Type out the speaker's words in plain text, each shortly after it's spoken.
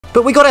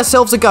But we got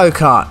ourselves a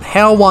go-kart.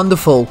 How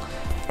wonderful.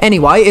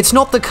 Anyway, it's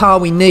not the car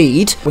we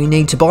need. We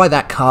need to buy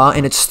that car,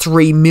 and it's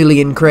 3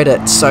 million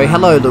credits. So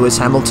hello, Lewis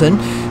Hamilton.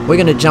 We're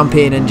going to jump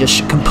in and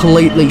just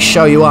completely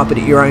show you up at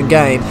your own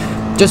game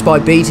just by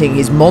beating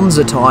his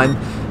Monza time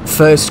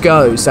first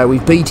go. So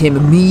we've beat him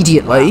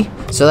immediately.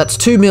 So that's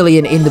 2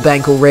 million in the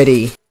bank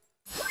already.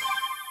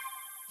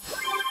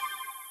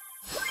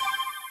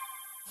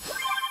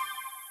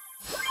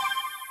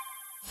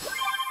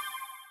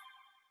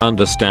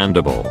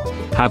 Understandable.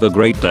 Have a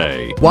great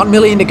day. 1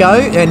 million to go,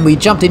 and we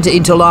jumped into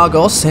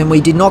Interlagos, and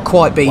we did not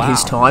quite beat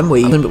his time.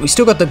 But we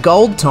still got the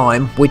gold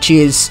time, which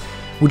is,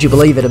 would you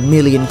believe it, 1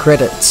 million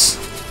credits.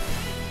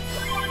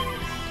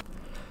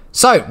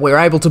 So, we're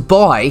able to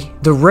buy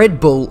the Red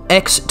Bull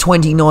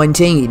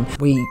X2019.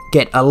 We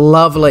get a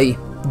lovely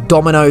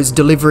Domino's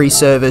delivery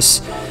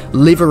service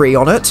livery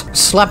on it.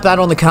 Slap that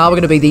on the car.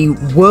 We're going to be the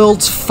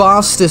world's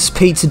fastest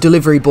pizza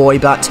delivery boy,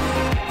 but